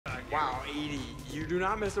Wow, Edie, you do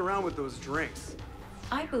not mess around with those drinks.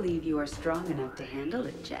 I believe you are strong enough to handle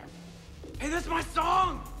it, Jeff. Hey, that's my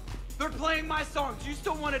song! They're playing my song. Do you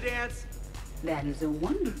still want to dance? That is a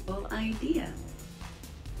wonderful idea.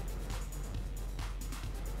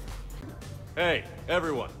 Hey,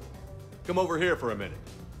 everyone. Come over here for a minute.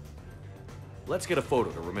 Let's get a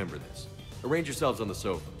photo to remember this. Arrange yourselves on the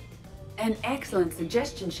sofa. An excellent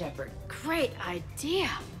suggestion, Shepard. Great idea.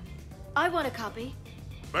 I want a copy.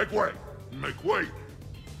 Make way! Make way!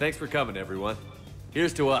 Thanks for coming, everyone.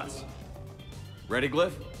 Here's to us. Ready,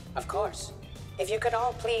 Glyph? Of course. If you could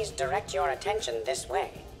all please direct your attention this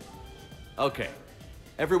way. Okay.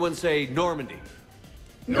 Everyone say Normandy.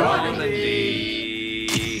 Normandy!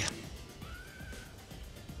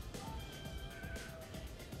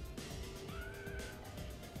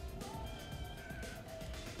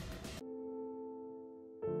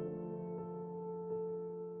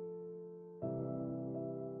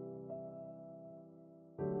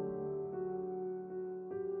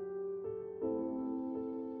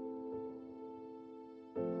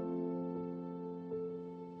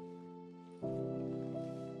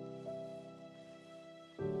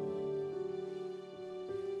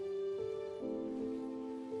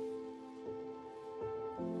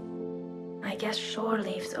 I guess shore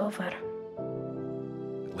leave's over.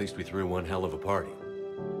 At least we threw one hell of a party.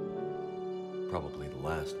 Probably the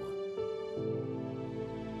last one.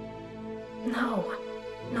 No.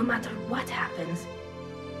 No matter what happens,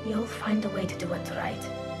 you'll find a way to do it right.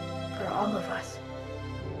 For all of us.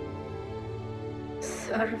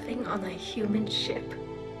 Serving on a human ship.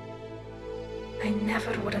 I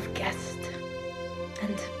never would have guessed.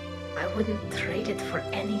 And I wouldn't trade it for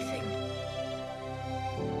anything.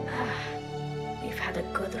 We've had a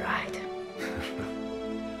good ride.